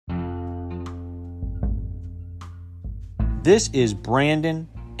This is Brandon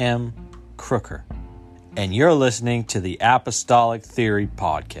M. Crooker, and you're listening to the Apostolic Theory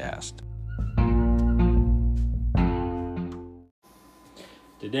Podcast.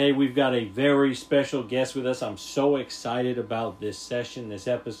 Today we've got a very special guest with us. I'm so excited about this session, this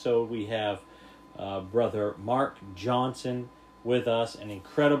episode. We have Brother Mark Johnson with us, an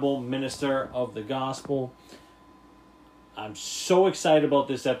incredible minister of the gospel. I'm so excited about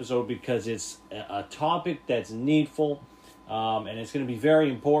this episode because it's a topic that's needful, and it's going to be very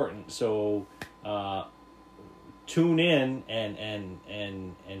important. So tune in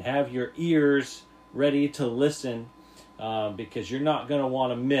and have your ears ready to listen, because you're not going to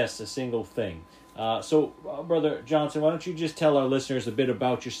want to miss a single thing. So, Brother Johnson, why don't you just tell our listeners a bit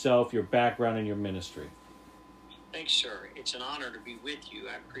about yourself, your background, and your ministry? Thanks, sir. It's an honor to be with you.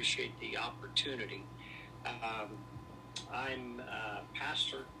 I appreciate the opportunity. I'm a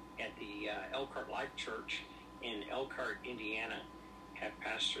pastor at the Elkhart Life Church in Elkhart, Indiana. Have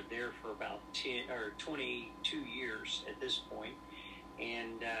pastored there for about 22 years at this point,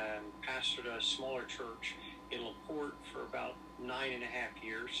 and pastored a smaller church in LaPorte for about 9.5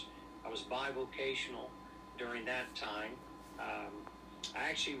 years. I was bivocational during that time.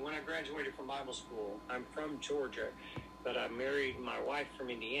 When I graduated from Bible school, I'm from Georgia, but I married my wife from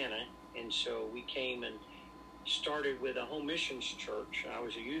Indiana, and so we came and started with a home missions church. I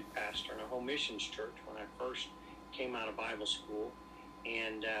was a youth pastor in a home missions church when I first came out of Bible school,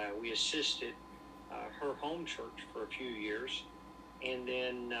 and we assisted her home church for a few years, and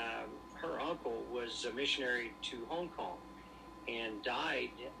then her uncle was a missionary to Hong Kong and died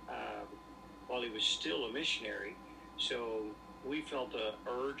while he was still a missionary. So we felt a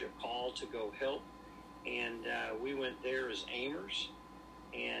urge, a call to go help, and we went there as aimers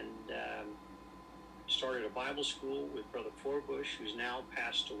and started a Bible school with Brother Forbush, who's now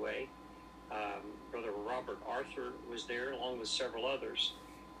passed away. Brother Robert Arthur was there, along with several others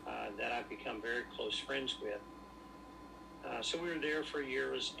that I've become very close friends with. So we were there for a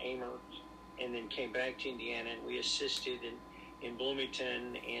year as aimers, and then came back to Indiana, and we assisted in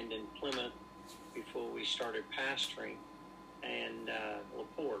Bloomington and in Plymouth before we started pastoring, and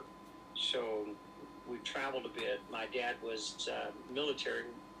LaPorte. So we traveled a bit. My dad was military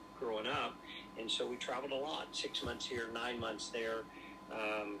growing up, and so we traveled a lot, 6 months here, 9 months there.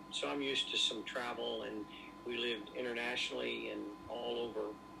 So I'm used to some travel, and we lived internationally and all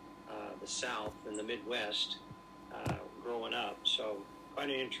over the South and the Midwest growing up. So quite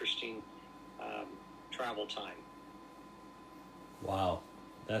an interesting travel time. Wow,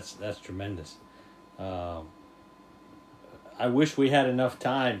 that's tremendous. I wish we had enough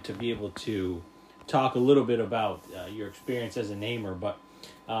time to be able to talk a little bit about your experience as a namer, but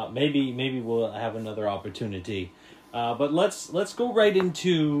maybe we'll have another opportunity. But let's go right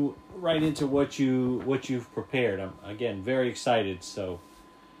into what you've prepared. I'm again very excited. So,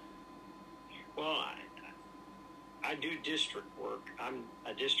 well, I do district work. I'm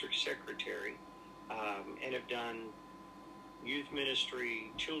a district secretary, and have done youth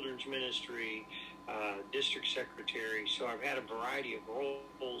ministry, children's ministry, district secretary. So I've had a variety of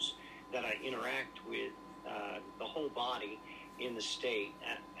roles that I interact with the whole body in the state.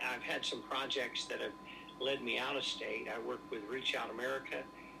 I've had some projects that have led me out of state. I work with Reach Out America,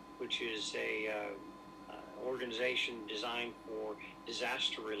 which is a organization designed for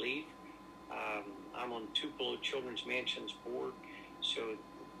disaster relief. I'm on Tupelo Children's Mansions board, so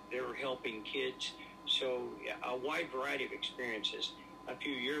they're helping kids. So a wide variety of experiences. A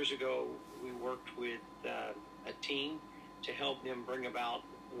few years ago, we worked with a team to help them bring about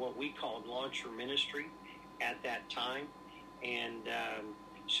what we called Launcher Ministry at that time. And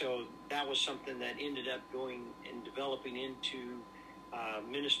so that was something that ended up going and developing into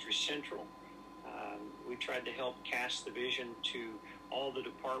Ministry Central. We tried to help cast the vision to all the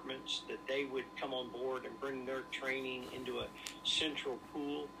departments that they would come on board and bring their training into a central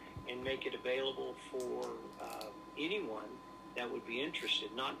pool and make it available for anyone that would be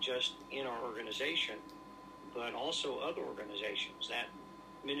interested, not just in our organization, but also other organizations. That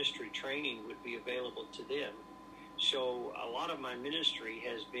ministry training would be available to them. So a lot of my ministry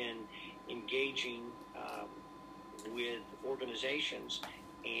has been engaging with organizations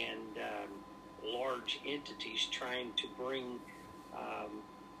and large entities trying to bring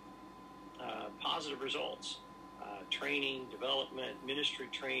positive results. Training, development, ministry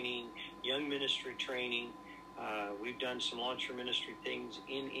training, young ministry training. We've done some launcher ministry things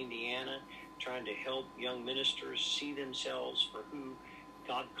in Indiana, trying to help young ministers see themselves for who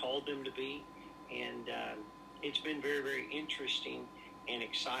God called them to be. And it's been very, very interesting and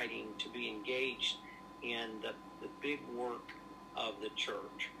exciting to be engaged in the big work of the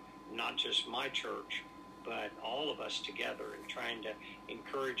church, not just my church, but all of us together and trying to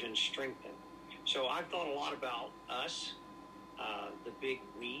encourage and strengthen. So I've thought a lot about us, the big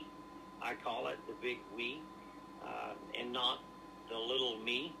we. I call it the big we, and not the little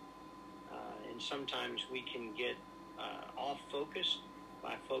me. And sometimes we can get off focus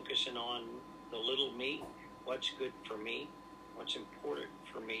by focusing on the little me, what's good for me, what's important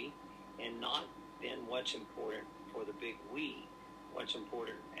for me, and not then what's important for the big we, what's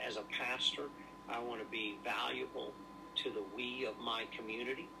important as a pastor. I want to be valuable to the we of my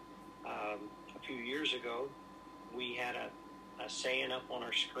community. A few years ago, we had a saying up on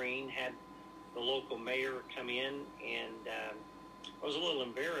our screen, had the local mayor come in, and I was a little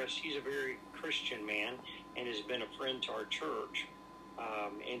embarrassed. He's a very Christian man and has been a friend to our church,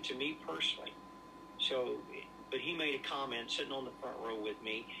 and to me personally. So, but he made a comment sitting on the front row with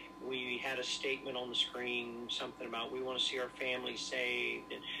me. We had a statement on the screen, something about we want to see our families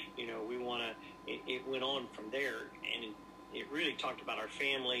saved, and we want to. It went on from there, and it really talked about our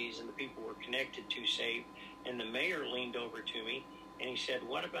families and the people we're connected to saved. And the mayor leaned over to me and he said,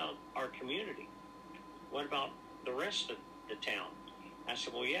 "What about our community? What about the rest of the town?" I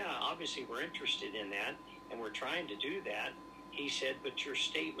said, "Well, yeah, obviously we're interested in that, and we're trying to do that." He said, "But your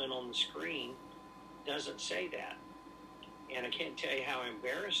statement on the screen doesn't say that." And I can't tell you how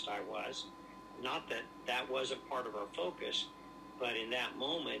embarrassed I was. Not that that wasn't part of our focus, but in that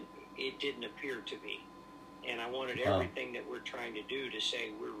moment, it didn't appear to be. And I wanted everything that we're trying to do to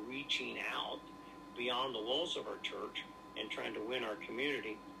say we're reaching out beyond the walls of our church and trying to win our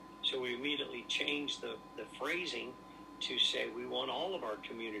community. So we immediately changed the phrasing to say we want all of our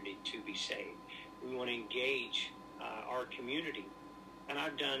community to be saved. We want to engage our community. And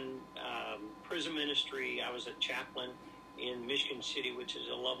I've done prison ministry. I was a chaplain in Michigan City, which is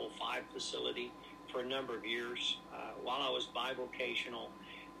a level 5 facility, for a number of years. While I was bivocational,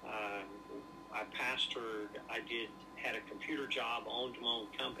 I pastored. I had a computer job, owned my own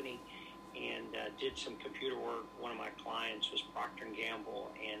company, and did some computer work. One of my clients was Procter &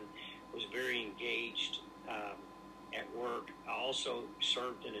 Gamble, and was very engaged at work. I also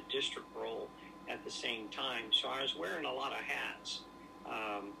served in a district role at the same time. So I was wearing a lot of hats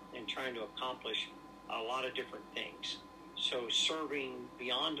and trying to accomplish a lot of different things. So serving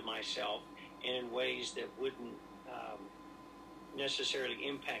beyond myself and in ways that wouldn't necessarily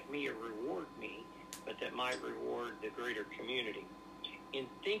impact me or reward me, but that might reward the greater community. In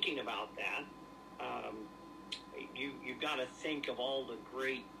thinking about that, you've got to think of all the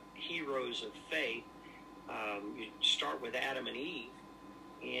great heroes of faith. You start with Adam and Eve,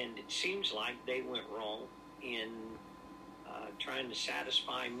 and it seems like they went wrong in trying to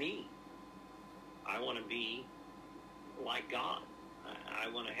satisfy me. I want to be like God. I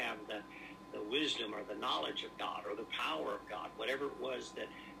want to have the wisdom or the knowledge of God or the power of God, whatever it was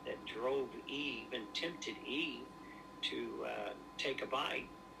that drove Eve and tempted Eve to take a bite.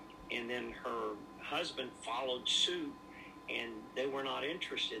 And then her husband followed suit, and they were not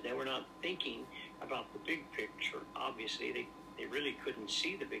interested. They were not thinking about the big picture. Obviously, they really couldn't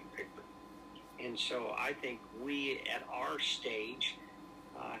see the big picture. And so I think we at our stage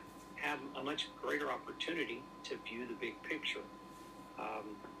have a much greater opportunity to view the big picture.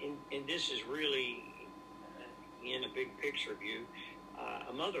 And this is really, in a big picture view,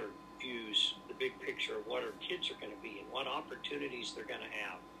 a mother views the big picture of what her kids are going to be and what opportunities they're going to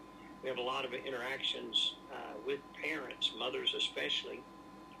have. We have a lot of interactions with parents, mothers especially,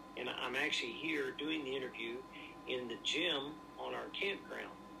 and I'm actually here doing the interview in the gym on our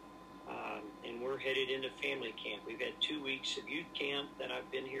campground. And we're headed into family camp. We've had 2 weeks of youth camp that I've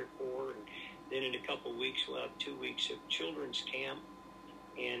been here for, and then in a couple of weeks we'll have 2 weeks of children's camp.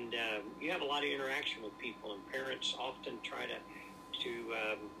 And you have a lot of interaction with people, and parents often try to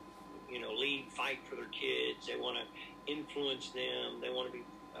lead, fight for their kids. They want to influence them. They want to be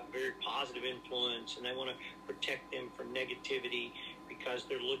a very positive influence, and they want to protect them from negativity because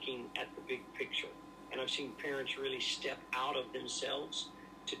they're looking at the big picture. And I've seen parents really step out of themselves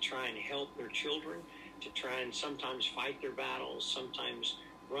to try and help their children, to try and sometimes fight their battles, sometimes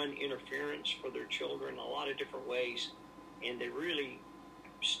run interference for their children, a lot of different ways. And they really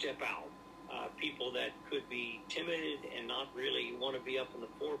step out. People that could be timid and not really want to be up in the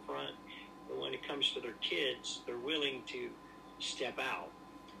forefront, but when it comes to their kids, they're willing to step out.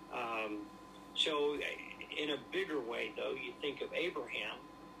 So in a bigger way, though, you think of Abraham,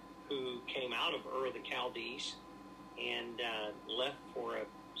 who came out of Ur of the Chaldees and left for a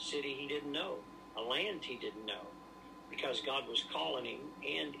city he didn't know, a land he didn't know, because God was calling him,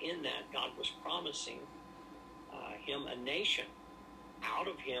 and in that, God was promising him a nation. Out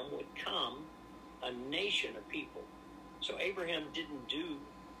of him would come a nation of people. So Abraham didn't do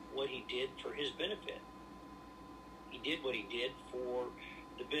what he did for his benefit. He did what he did for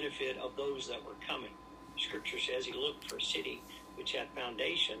the benefit of those that were coming. Scripture says he looked for a city which had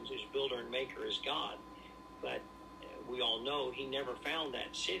foundations, whose builder and maker is God. But we all know he never found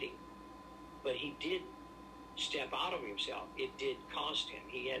that city. But he did step out of himself. It did cost him.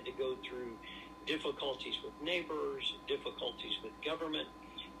 He had to go through difficulties with neighbors, difficulties with government,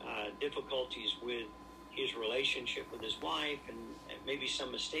 difficulties with his relationship with his wife, and maybe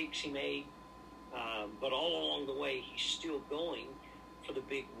some mistakes he made. But all along the way, he's still going for the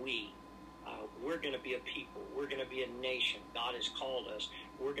big we. We're going to be a people. We're going to be a nation. God has called us.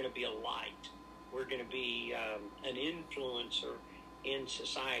 We're going to be a light. We're going to be an influencer in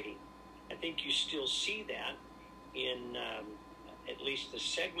society. I think you still see that in at least a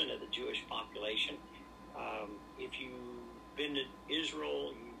segment of the Jewish population. If you've been to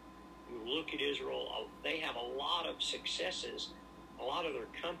Israel, you look at Israel, they have a lot of successes. A lot of their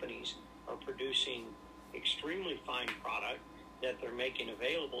companies are producing extremely fine product that they're making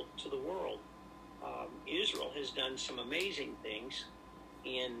available to the world. Israel has done some amazing things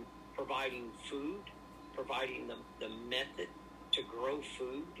in providing food, providing the method to grow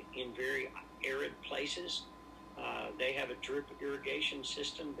food in very arid places. They have a drip irrigation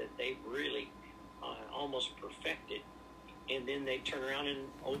system that they've really almost perfected. And then they turn around and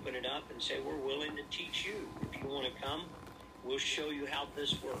open it up and say, we're willing to teach you. If you want to come, we'll show you how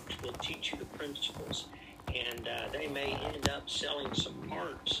this works. We'll teach you the principles. And they may end up selling some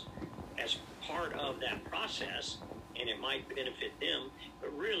parts as part of that process, and it might benefit them,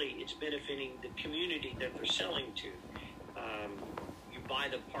 but really it's benefiting the community that they're selling to. You buy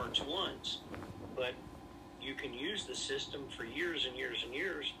the parts once, but you can use the system for years and years and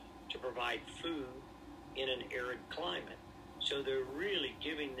years to provide food in an arid climate. So they're really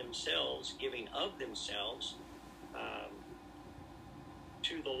giving of themselves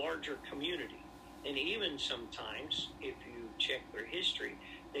to the larger community. And even sometimes, if you check their history,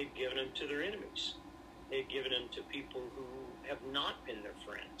 they've given them to their enemies. They've given them to people who have not been their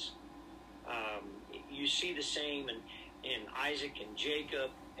friends. You see the same in Isaac and Jacob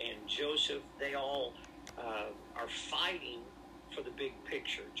and Joseph. They all are fighting for the big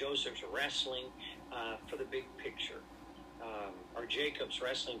picture. Joseph's wrestling for the big picture. Or Jacob's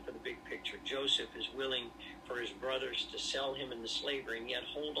wrestling for the big picture. Joseph is willing for his brothers to sell him into slavery and yet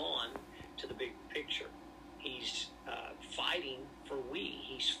hold on to the big picture. He's fighting for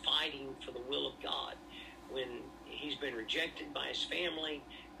He's fighting for the will of God. When he's been rejected by his family,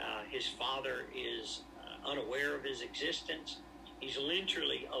 his father is unaware of his existence. He's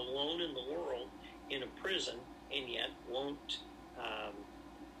literally alone in the world in a prison, and yet won't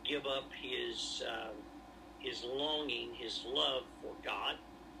give up his longing, his love for God,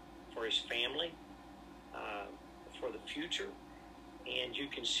 for his family, for the future. And you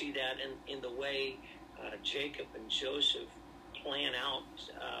can see that in the way Jacob and Joseph plan out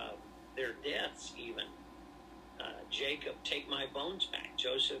their deaths even. Jacob, take my bones back.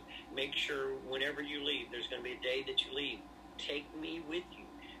 Joseph, make sure whenever you leave, there's going to be a day that you leave. Take me with you.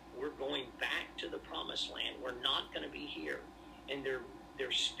 We're going back to the promised land. We're not going to be here. And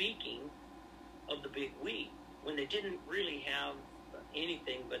they're speaking of the big we when they didn't really have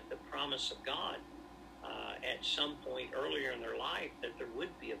anything but the promise of God at some point earlier in their life that there would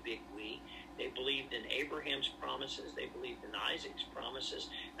be a big we. They believed in Abraham's promises. They believed in Isaac's promises.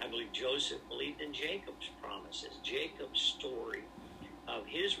 I believe Joseph believed in Jacob's promises. Jacob's story of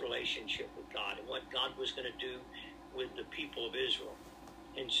his relationship with God and what God was going to do with the people of Israel.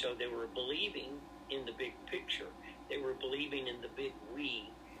 And so they were believing in the big picture. They were believing in the big we.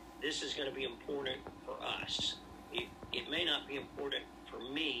 This is going to be important for us. It may not be important for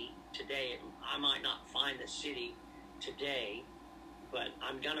me today. I might not find the city today, but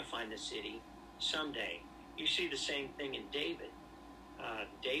I'm going to find the city someday. You see the same thing in David.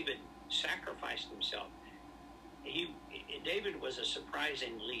 David sacrificed himself. David was a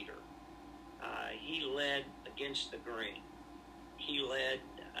surprising leader. He led against the grain. He led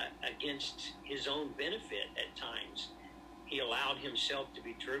against his own benefit at times. He allowed himself to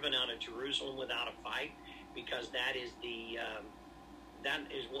be driven out of Jerusalem without a fight, because that is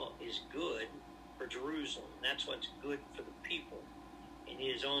what is good for Jerusalem. That's what's good for the people. And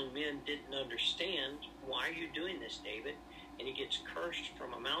his own men didn't understand, why are you doing this, David? And he gets cursed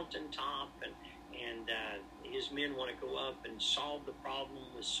from a mountaintop, and his men want to go up and solve the problem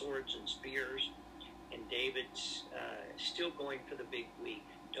with swords and spears. And David's still going for the big we.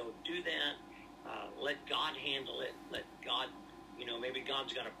 Don't do that. Let God handle it. Let God, maybe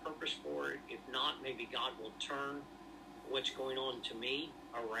God's got a purpose for it. If not, maybe God will turn what's going on to me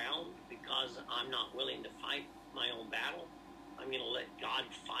around, because I'm not willing to fight my own battle. I'm going to let God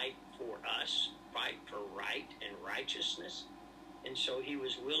fight for us, fight for right and righteousness. righteousness. And so he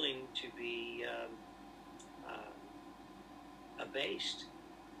was willing to be abased.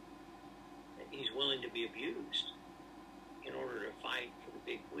 He's willing to be abused in order to fight for the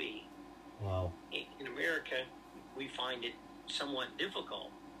big we. Wow. In America, we find it somewhat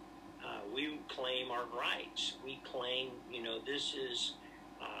difficult. We claim our rights. We claim, this is,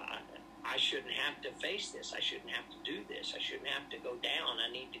 I shouldn't have to face this. I shouldn't have to do this. I shouldn't have to go down.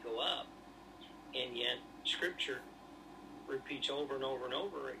 I need to go up. And yet, Scripture repeats over and over and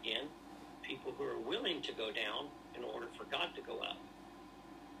over again, people who are willing to go down in order for God to go up.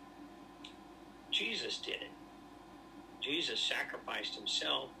 Jesus did it. Jesus sacrificed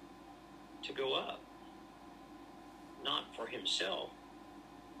himself to go up. Not for himself,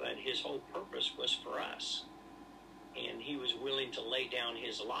 but his whole purpose was for us. And he was willing to lay down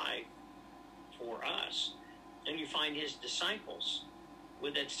his life for us. And you find his disciples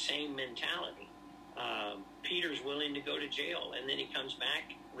with that same mentality. Peter's willing to go to jail, and then he comes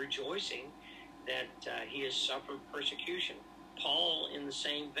back rejoicing that he has suffered persecution. Paul, in the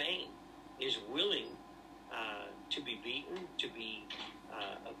same vein, is willing to be beaten, to be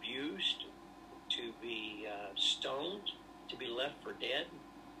abused, to be stoned, to be left for dead,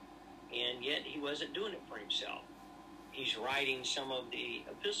 and yet he wasn't doing it for himself. He's writing some of the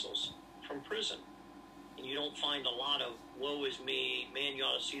epistles from prison, and you don't find a lot of, woe is me, man, you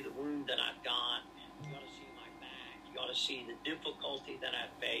ought to see the wound that I've got, you ought to see my back, you ought to see the difficulty that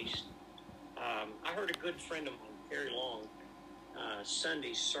I've faced. I heard a good friend of mine, Terry Long,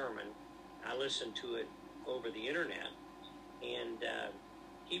 Sunday's sermon. I listened to it over the internet, and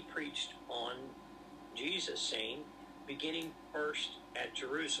he preached on Jesus saying, beginning first at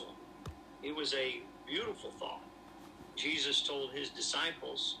Jerusalem. It was a beautiful thought. Jesus told his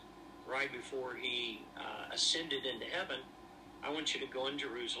disciples right before he ascended into heaven, I want you to go in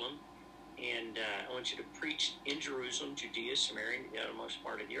Jerusalem, and I want you to preach in Jerusalem, Judea, Samaria, and the uttermost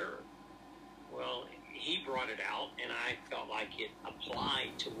part of the earth. Well, he brought it out, and I felt like it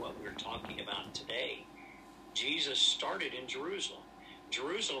applied to what we're talking about today. Jesus started in Jerusalem.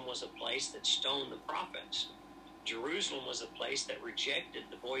 Jerusalem was a place that stoned the prophets. Jerusalem was a place that rejected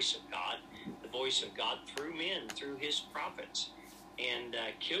the voice of God through men, through his prophets, and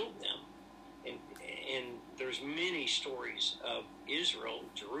killed them. And there's many stories of Israel,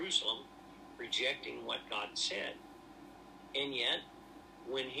 Jerusalem, rejecting what God said. And yet,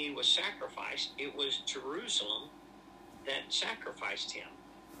 when he was sacrificed, it was Jerusalem that sacrificed him.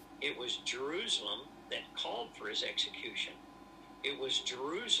 It was Jerusalem that called for his execution. It was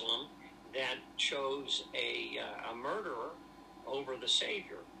Jerusalem that chose a murderer over the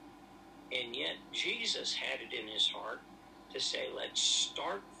Savior. And yet Jesus had it in his heart to say, let's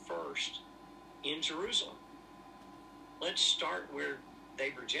start first in Jerusalem. Let's start where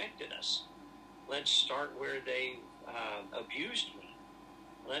they rejected us. Let's start where they abused me.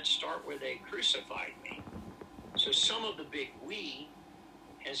 Let's start where they crucified me. So some of the big we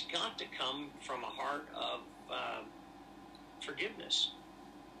has got to come from a heart of forgiveness.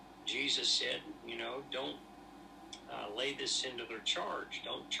 Jesus said, don't lay this sin to their charge.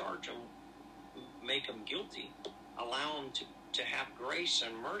 Don't charge them, make them guilty. Allow them to have grace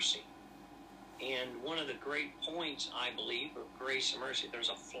and mercy. And one of the great points, I believe, of grace and mercy, there's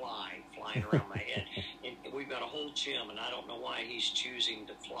a fly flying around my head. And we've got a whole gym, and I don't know why he's choosing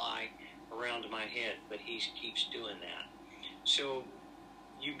to fly around my head, but he keeps doing that. So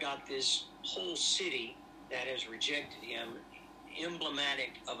you've got this whole city that has rejected him,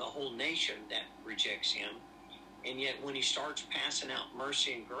 emblematic of a whole nation that rejects him. And yet when he starts passing out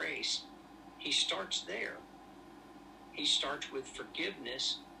mercy and grace, he starts there. He starts with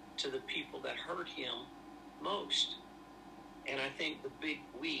forgiveness to the people that hurt him most. And I think the big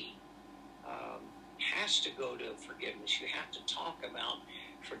we has to go to forgiveness. You have to talk about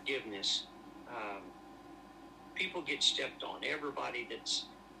forgiveness. People get stepped on. Everybody that's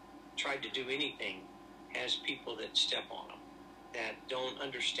tried to do anything has people that step on them, that don't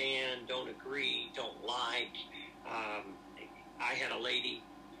understand, don't agree, don't like. I had a lady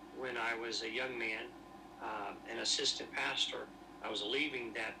when I was a young man, an assistant pastor. I was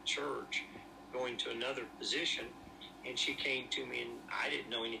leaving that church, going to another position, and she came to me, and I didn't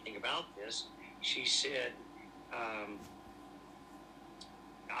know anything about this. She said,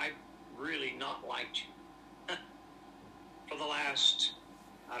 I really not liked you. For the last,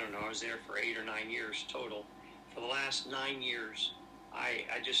 I don't know, I was there for 8 or 9 years total. For the last 9 years, I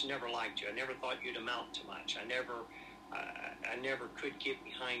just never liked you. I never thought you'd amount to much. I never could get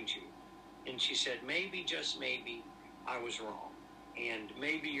behind you. And she said, maybe, just maybe, I was wrong. And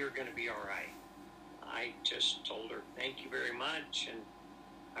maybe you're going to be all right. I just told her, thank you very much, and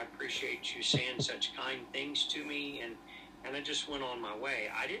I appreciate appreciate you saying such kind things to me. And I just went on my way.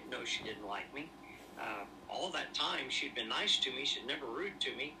 I didn't know she didn't like me. All that time, she'd been nice to me. She'd never rude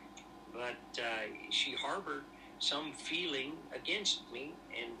to me. But she harbored some feeling against me,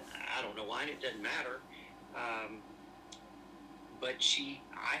 and I don't know why, and it doesn't matter. But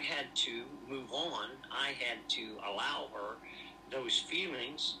I had to move on. I had to allow her those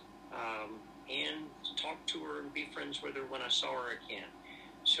feelings and talk to her and be friends with her when I saw her again.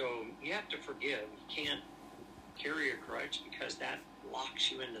 So you have to forgive. You can't carry a grudge, because that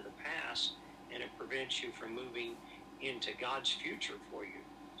locks you into the past and it prevents you from moving into God's future for you.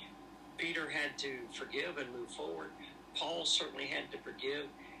 Peter had to forgive and move forward. Paul certainly had to forgive.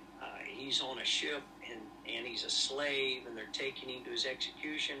 He's on a ship and he's a slave, and they're taking him to his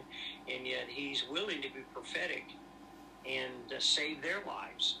execution, and yet he's willing to be prophetic and save their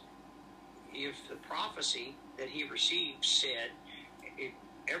lives. If the prophecy that he received said, if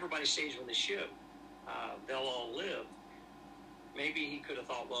everybody stays on the ship, they'll all live, maybe he could have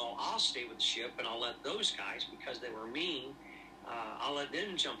thought, well, I'll stay with the ship and I'll let those guys, because they were mean, I'll let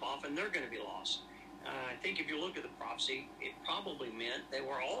them jump off and they're going to be lost. I think if you look at the prophecy, it probably meant they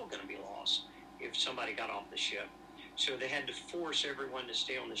were all going to be lost if somebody got off the ship. So they had to force everyone to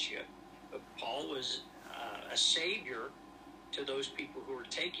stay on the ship. But Paul was a savior to those people who were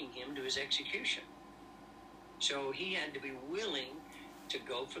taking him to his execution. So he had to be willing to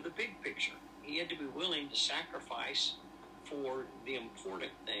go for the big picture. He had to be willing to sacrifice for the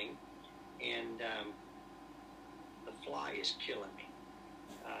important thing. And the fly is killing me.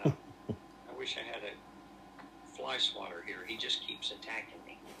 I wish I had a fly swatter here. He just keeps attacking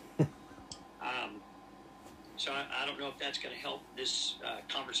me. So I don't know if that's going to help this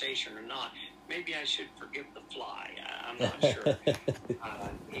conversation or not. Maybe I should forgive the fly. I'm not sure.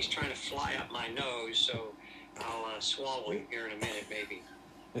 He's trying to fly up my nose, so I'll swallow him here in a minute, maybe.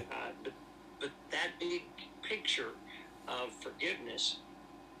 But that big picture of forgiveness,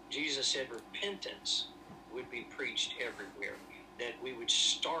 Jesus said repentance would be preached everywhere, that we would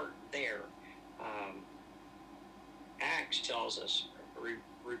start there. Acts tells us,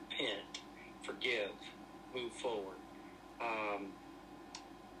 repent, forgive, move forward.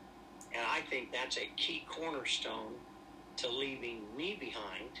 And I think that's a key cornerstone to leaving me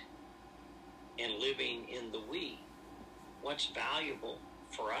behind and living in the we. What's valuable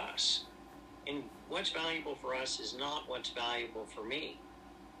for us? And what's valuable for us is not what's valuable for me.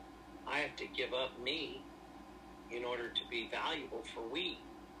 I have to give up me in order to be valuable for we.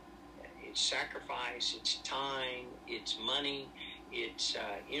 It's sacrifice, it's time, it's money, it's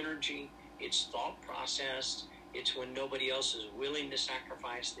energy, it's thought process. It's when nobody else is willing to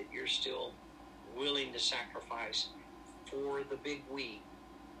sacrifice that you're still willing to sacrifice for the big we.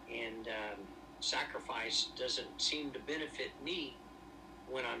 And sacrifice doesn't seem to benefit me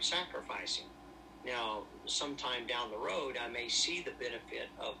when I'm sacrificing. Now, sometime down the road, I may see the benefit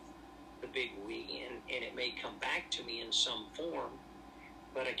of the big we, and it may come back to me in some form,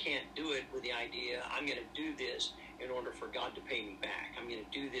 but I can't do it with the idea, I'm going to do this in order for God to pay me back. I'm going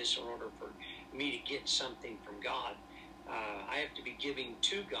to do this in order for me to get something from God. I have to be giving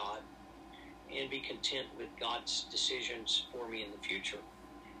to God and be content with God's decisions for me in the future.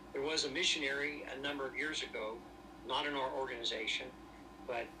 There was a missionary a number of years ago, not in our organization,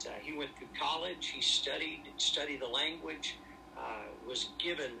 but he went through college, he studied the language, was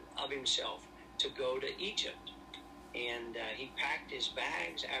given of himself to go to Egypt. And he packed his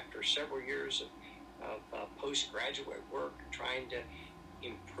bags after several years of postgraduate work, trying to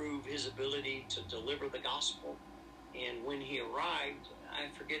improve his ability to deliver the gospel. And when he arrived,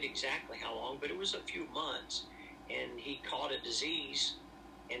 I forget exactly how long, but it was a few months, and he caught a disease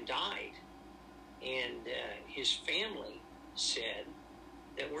and died. And his family said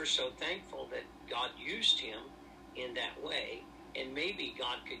that we're so thankful that God used him in that way, and maybe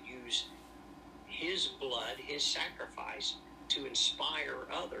God could use his blood, his sacrifice, to inspire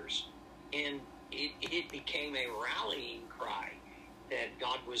others. And it became a rallying cry that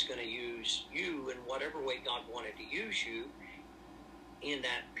God was going to use you in whatever way God wanted to use you in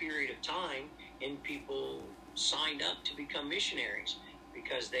that period of time. And people signed up to become missionaries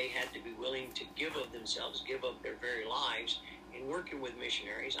because they had to be willing to give of themselves, give of their very lives in working with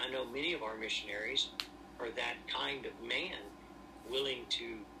missionaries. I know many of our missionaries are that kind of man, willing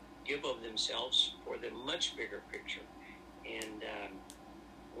to give of themselves for the much bigger picture. And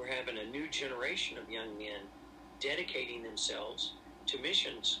we're having a new generation of young men dedicating themselves to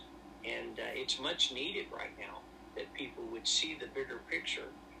missions. And it's much needed right now that people would see the bigger picture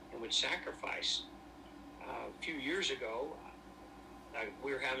and would sacrifice. A few years ago,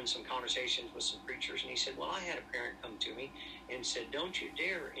 we were having some conversations with some preachers, and he said, well, I had a parent come to me and said, don't you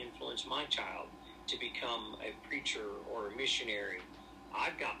dare influence my child to become a preacher or a missionary.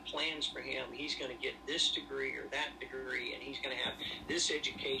 I've got plans for him. He's going to get this degree or that degree, and he's going to have this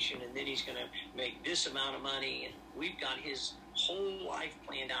education, and then he's going to make this amount of money, and we've got his whole life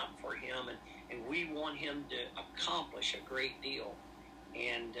planned out for him, and we want him to accomplish a great deal.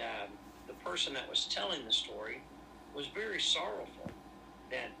 And the person that was telling the story was very sorrowful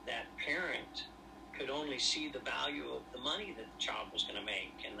that that parent could only see the value of the money that the child was going to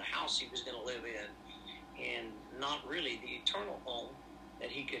make and the house he was going to live in, and not really the eternal home that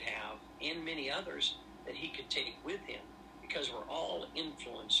he could have, and many others that he could take with him, because we're all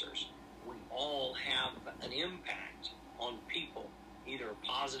influencers. We all have an impact on people, either a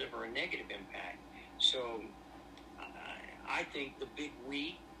positive or a negative impact. So I think the big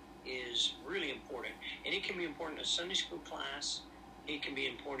we is really important. And it can be important in a Sunday school class. It can be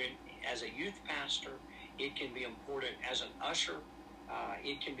important as a youth pastor. It can be important as an usher.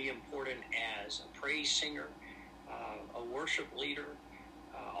 It can be important as a praise singer, a worship leader.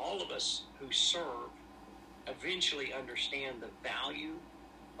 All of us who serve eventually understand the value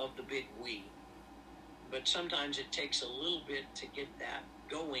of the big we. But sometimes it takes a little bit to get that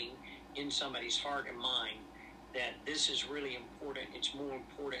going in somebody's heart and mind, that this is really important. It's more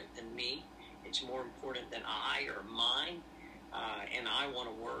important than me. It's more important than I or mine. And I want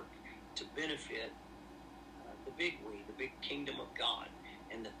to work to benefit the big we, the big kingdom of God,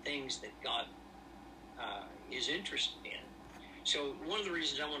 and the things that God is interested in. So one of the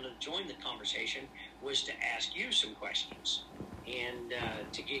reasons I wanted to join the conversation was to ask you some questions and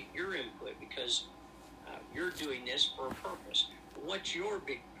to get your input, because you're doing this for a purpose. What's your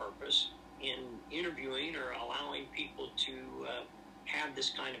big purpose in interviewing or allowing people to have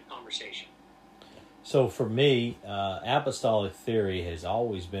this kind of conversation? So for me, apostolic theory has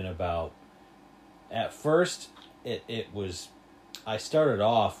always been about, at first, it was, I started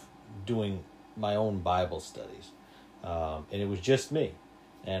off doing my own Bible studies. And it was just me.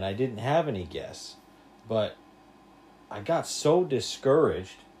 And I didn't have any guests. But I got so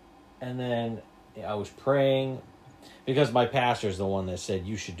discouraged. And then I was praying, because my pastor is the one that said,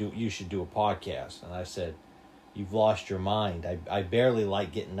 you should do a podcast. And I said, you've lost your mind. I barely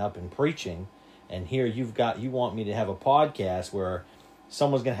like getting up and preaching. And here you want me to have a podcast where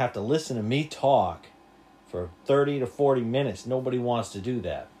someone's going to have to listen to me talk for 30 to 40 minutes. Nobody wants to do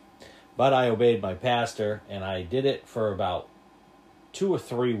that. But I obeyed my pastor, and I did it for about 2 or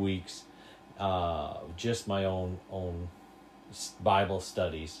 3 weeks, just my own Bible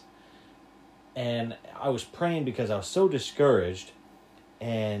studies. And I was praying because I was so discouraged,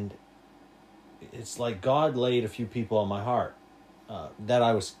 and it's like God laid a few people on my heart that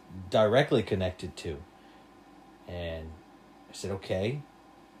I was directly connected to. And I said, okay.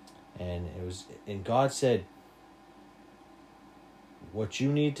 And God said, what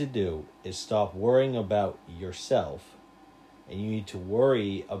you need to do is stop worrying about yourself, and you need to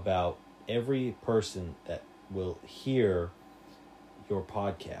worry about every person that will hear your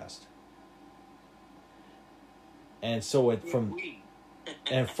podcast. And so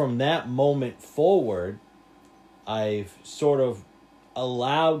from that moment forward, I've sort of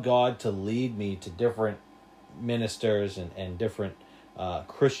allowed God to lead me to different ministers and different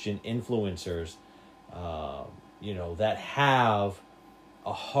Christian influencers, that have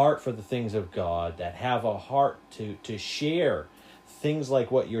a heart for the things of God, that have a heart to share things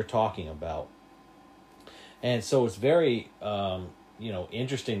like what you're talking about. And so it's very,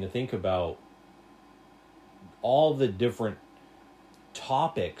 interesting to think about all the different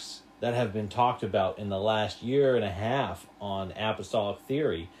topics that have been talked about in the last year and a half on apostolic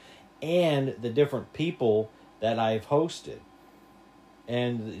theory, and the different people that I've hosted.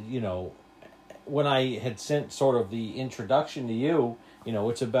 And, when I had sent sort of the introduction to you,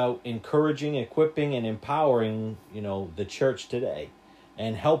 it's about encouraging, equipping, and empowering, the church today,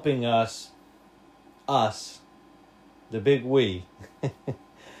 and helping us, the big we,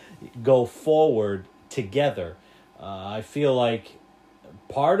 go forward together. I feel like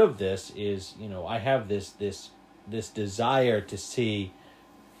part of this is, I have this desire to see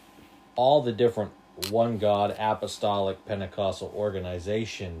all the different one God apostolic Pentecostal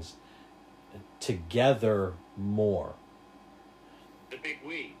organizations together more. The big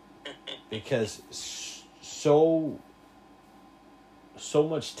we. Because so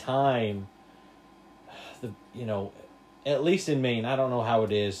much time, at least in Maine, I don't know how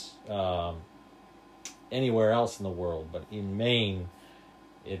it is anywhere else in the world, but in Maine,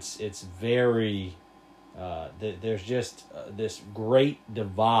 it's very, there's just this great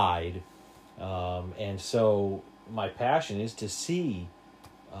divide, and so my passion is to see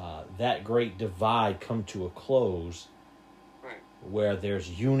that great divide come to a close, right, where there's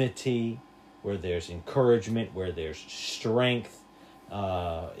unity, where there's encouragement, where there's strength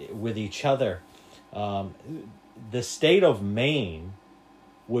with each other. The state of Maine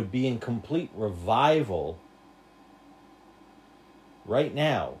would be in complete revival right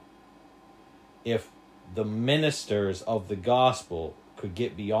now if the ministers of the gospel could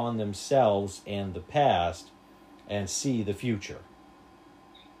get beyond themselves and the past and see the future.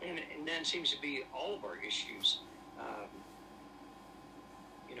 And that seems to be all of our issues.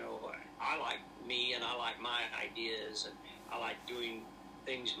 I like me, and I like my ideas, and I like doing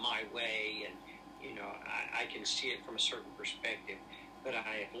things my way, and I can see it from a certain perspective. But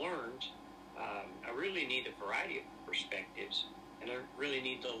I have learned I really need a variety of perspectives, and I really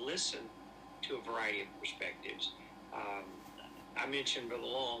need to listen to a variety of perspectives. I mentioned Brother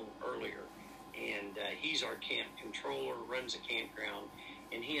Long earlier, and he's our camp controller, runs a campground,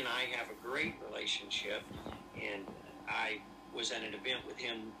 and he and I have a great relationship. And I was at an event with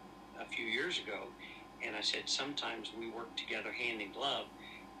him a few years ago, and I said sometimes we work together hand in glove,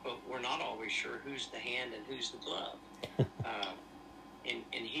 but we're not always sure who's the hand and who's the glove.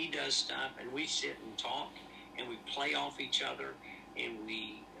 And he does stuff, and we sit and talk, and we play off each other, and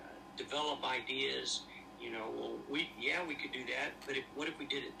we develop ideas. Well, we could do that, but what if we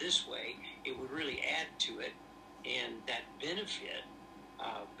did it this way? It would really add to it, and that benefit.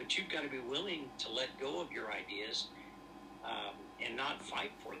 But you've got to be willing to let go of your ideas and not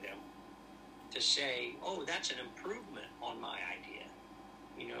fight for them. To say, oh, that's an improvement on my idea.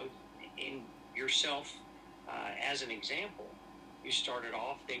 In yourself as an example, you started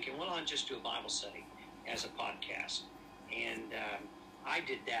off thinking, well, I'll just do a Bible study as a podcast. And I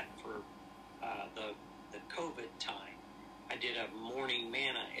did that for the COVID time. I did a morning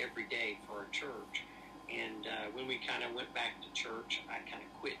manna every day for our church. And when we kind of went back to church, I kind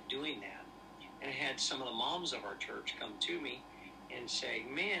of quit doing that. And I had some of the moms of our church come to me and say,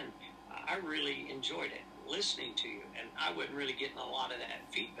 man, I really enjoyed it, listening to you. And I wasn't really getting a lot of that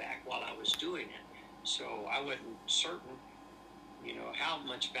feedback while I was doing it. So I wasn't certain, how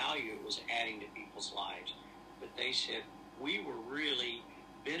much value it was adding to people's lives. But they said, we were really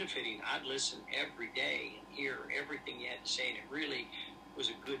benefiting. I'd listen every day and hear everything you had to say, and it really was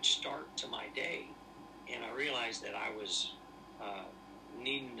a good start to my day. And I realized that I was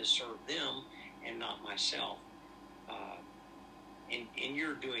needing to serve them and not myself. And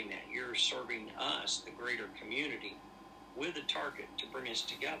you're doing that. You're serving us, the greater community, with a target to bring us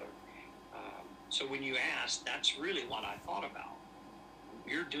together. So when you ask, that's really what I thought about.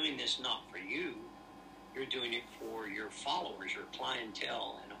 You're doing this not for you. You're doing it for your followers, your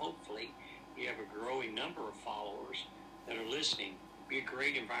clientele, and hopefully you have a growing number of followers that are listening. Be a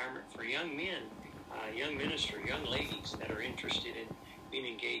great environment for young men, young ministers, young ladies that are interested in being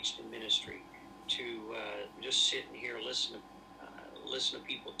engaged in ministry, to just sit and hear, listen to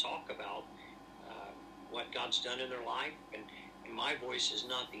people talk about what God's done in their life. And my voice is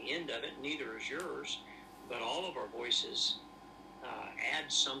not the end of it, neither is yours, but all of our voices add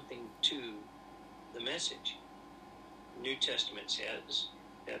something to the message. The New Testament says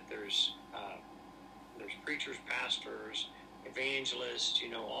that there's preachers, pastors, evangelists,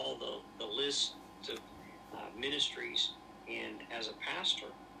 all the list of ministries. And as a pastor,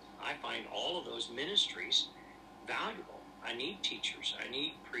 I find all of those ministries valuable. I need teachers, I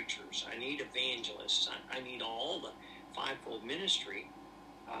need preachers, I need evangelists, I need all the fivefold ministry,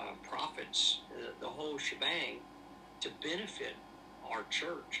 prophets, the whole shebang, to benefit our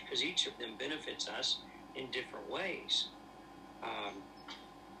church, because each of them benefits us in different ways.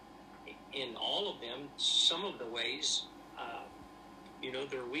 In all of them, some of the ways,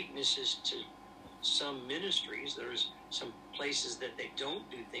 there are weaknesses to some ministries. There's some places that they don't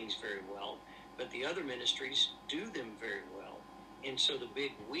do things very well, but the other ministries do them very well. And so the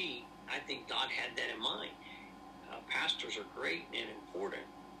big we, I think God had that in mind. Pastors are great and important,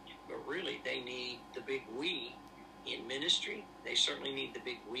 but really they need the big we in ministry. They certainly need the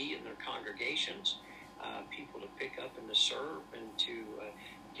big we in their congregations, people to pick up and to serve and to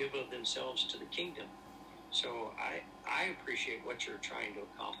give of themselves to the kingdom. So I appreciate what you're trying to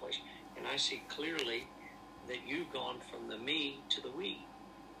accomplish, and I see clearly that you've gone from the me to the we.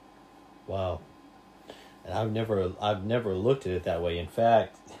 Wow. And I've never looked at it that way. In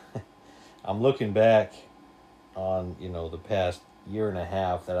fact, I'm looking back on, the past year and a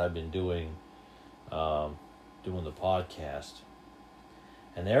half that I've been doing the podcast.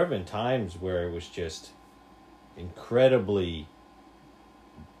 And there have been times where it was just incredibly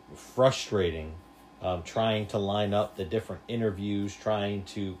frustrating, trying to line up the different interviews, trying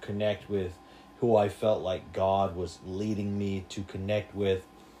to connect with who I felt like God was leading me to connect with.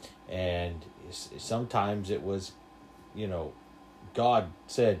 And sometimes it was, God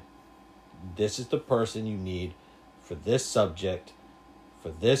said, this is the person you need for this subject, for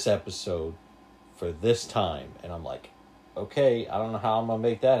this episode, for this time. And I'm like, okay, I don't know how I'm going to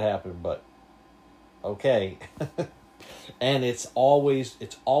make that happen, but okay. And it's always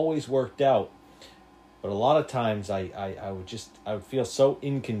worked out. But a lot of times I would feel so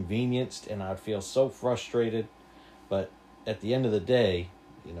inconvenienced and I'd feel so frustrated. But at the end of the day,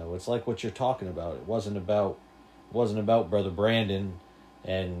 it's like what you're talking about. It wasn't about Brother Brandon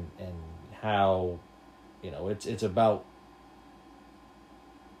and how, it's about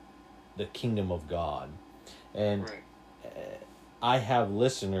the kingdom of God. And right. I have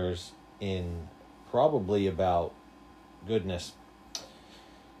listeners in probably about, goodness,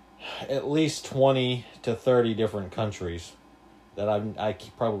 at least 20 to 30 different countries that I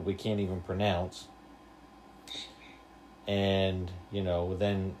probably can't even pronounce. And,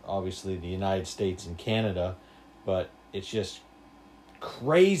 then obviously the United States and Canada. But it's just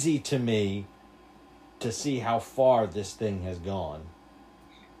crazy to me to see how far this thing has gone.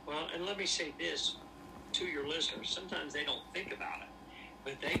 Well, and let me say this to your listeners. Sometimes they don't think about it,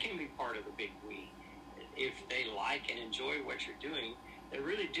 but they can be part of the big we. If they like and enjoy what you're doing, they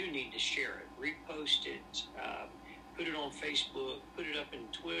really do need to share it, repost it, put it on Facebook, put it up in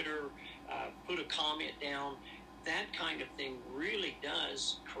Twitter, put a comment down. That kind of thing really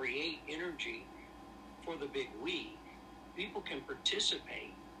does create energy for the big we. People can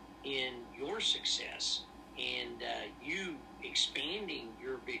participate in your success and you expanding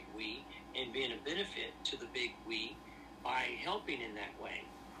your big we and being a benefit to the big we by helping in that way,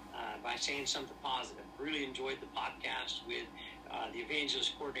 by saying something positive. Really enjoyed the podcast with the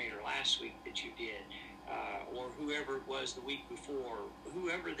evangelist coordinator last week that you did, or whoever it was the week before,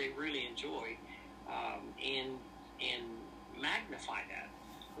 whoever they really enjoy, and magnify that.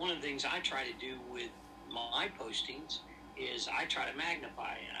 One of the things I try to do with my postings is I try to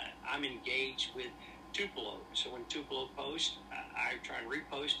magnify. I'm engaged with Tupelo, so when Tupelo posts, I try to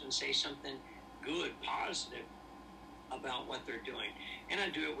repost and say something good, positive about what they're doing. And I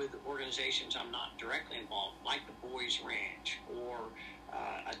do it with organizations I'm not directly involved, like the Boys Ranch or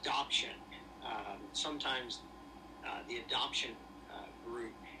adoption. Sometimes the adoption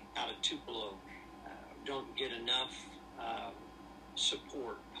group out of Tupelo don't get enough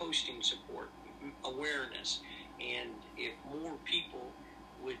support, posting support, awareness. And if more people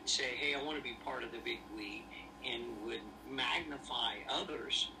would say, hey, I want to be part of the big we, and would magnify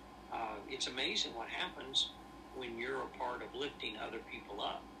others, it's amazing what happens when you're a part of lifting other people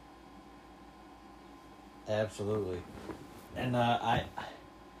up. Absolutely. And I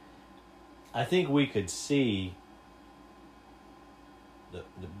think we could see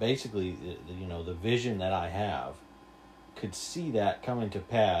basically the vision that I have, could see that coming to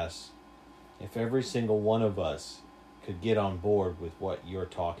pass if every single one of us could get on board with what you're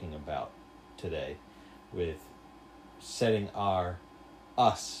talking about today, with setting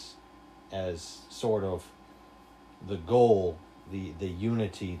us as sort of the goal, the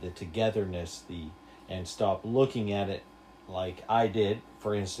unity, the togetherness, and stop looking at it like I did,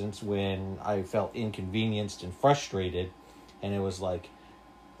 for instance, when I felt inconvenienced and frustrated, and it was like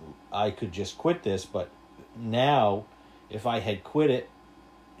I could just quit this. But now, if I had quit it,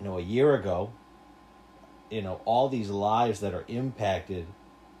 a year ago, all these lives that are impacted,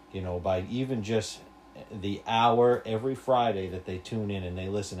 by even just the hour every Friday that they tune in and they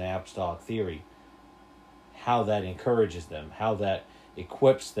listen to Apostolic Theory, how that encourages them, how that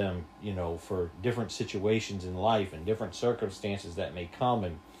equips them, for different situations in life and different circumstances that may come.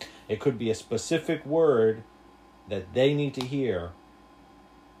 And it could be a specific word that they need to hear.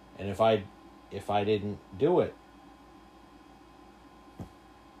 And if I didn't do it,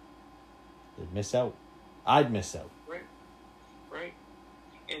 they'd miss out. I'd miss out. Right.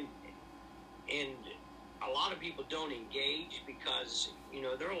 And a lot of people don't engage because,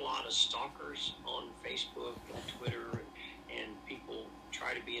 there are a lot of stalkers on Facebook and Twitter, and people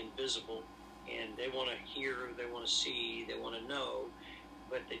try to be invisible, and they want to hear, they want to see, they want to know,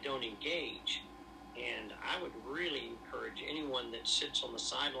 but they don't engage. And I would really encourage anyone that sits on the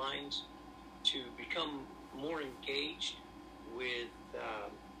sidelines to become more engaged with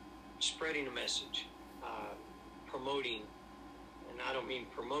spreading a message, promoting, and I don't mean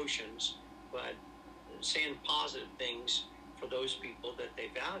promotions, but saying positive things for those people that they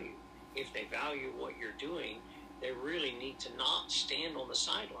value. If they value what you're doing, they really need to not stand on the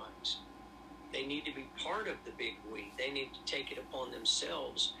sidelines. They need to be part of the big we. They need to take it upon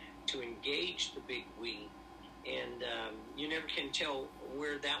themselves to engage the big we. And you never can tell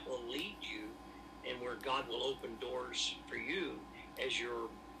where that will lead you and where God will open doors for you as you're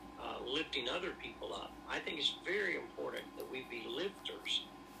lifting other people up. I think it's very important that we be lifters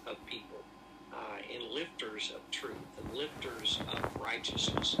of people, and lifters of truth, and lifters of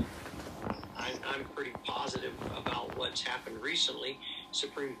righteousness. I'm pretty positive about what's happened recently,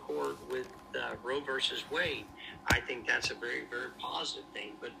 Supreme Court with Roe versus Wade. I think that's a very, very positive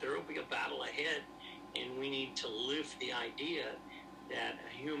thing, but there will be a battle ahead, and we need to lift the idea that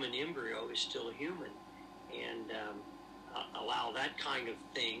a human embryo is still a human, and allow that kind of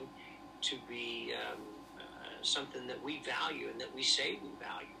thing to be something that we value and that we say we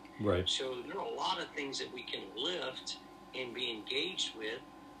value. Right. So there are a lot of things that we can lift and be engaged with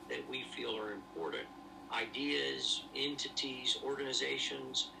that we feel are important. Ideas, entities,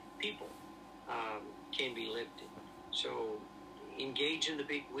 organizations, people can be lifted. So engage in the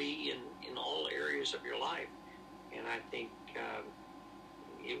big we in all areas of your life. And I think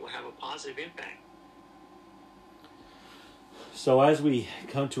it will have a positive impact. So as we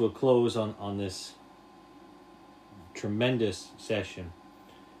come to a close on this tremendous session,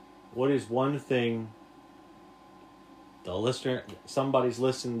 what is one thing the listener, somebody's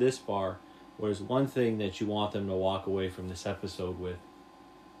listened this far, what is one thing that you want them to walk away from this episode with?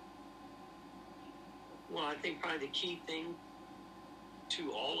 Well, I think probably the key thing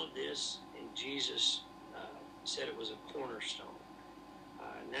to all of this, and Jesus said it was a cornerstone,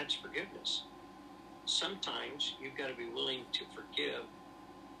 and that's forgiveness. Sometimes you've got to be willing to forgive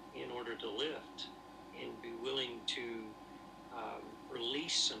in order to lift, and be willing to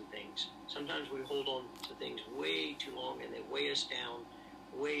release some things. Sometimes we hold on to things way too long, and they weigh us down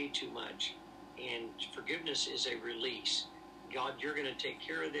way too much. And forgiveness is a release. God, you're going to take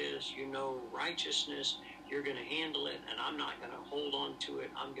care of this. You know righteousness. You're going to handle it, and I'm not going to hold on to it.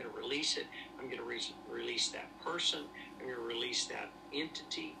 I'm going to release it. I'm going to release that person. I'm going to release that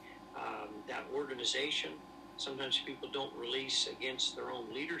entity, that organization. Sometimes people don't release against their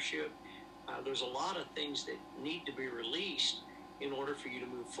own leadership. There's a lot of things that need to be released in order for you to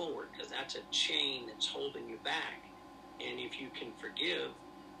move forward, because that's a chain that's holding you back. And if you can forgive,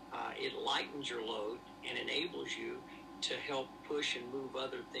 it lightens your load and enables you to help push and move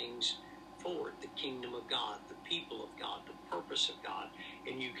other things forward, the kingdom of God, the people of God, the purpose of God,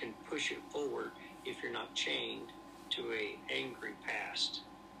 and you can push it forward if you're not chained to an angry past.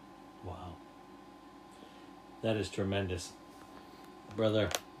 Wow. That is tremendous. Brother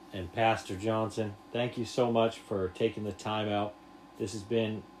and Pastor Johnson, thank you so much for taking the time out. This has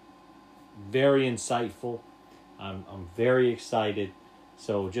been very insightful. I'm very excited.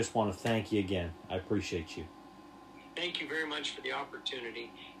 So just want to thank you again. I appreciate you. Thank you very much for the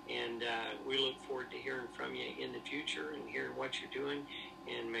opportunity. And we look forward to hearing from you in the future and hearing what you're doing.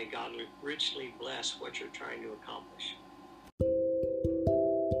 And may God richly bless what you're trying to accomplish.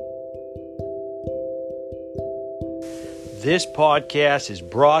 This podcast is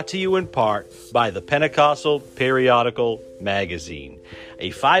brought to you in part by the Pentecostal Periodical Magazine,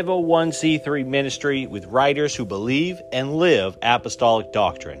 a 501c3 ministry with writers who believe and live apostolic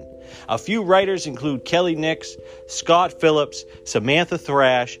doctrine. A few writers include Kelly Nix, Scott Phillips, Samantha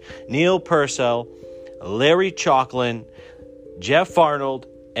Thrash, Neil Purcell, Larry Chalklin, Jeff Arnold,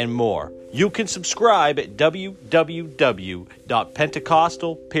 and more. You can subscribe at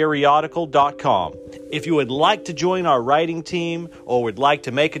www.pentecostalperiodical.com. If you would like to join our writing team or would like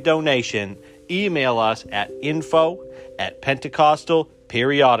to make a donation, email us at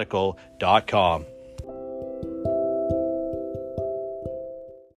info@pentecostalperiodical.com.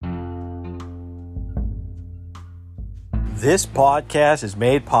 This podcast is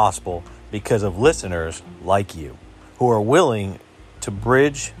made possible because of listeners like you who are willing to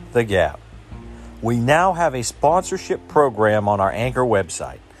bridge the gap. We now have a sponsorship program on our Anchor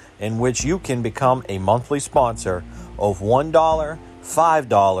website in which you can become a monthly sponsor of $1,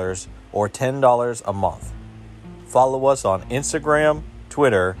 $5, or $10 a month. Follow us on Instagram,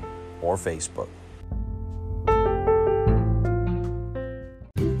 Twitter, or Facebook.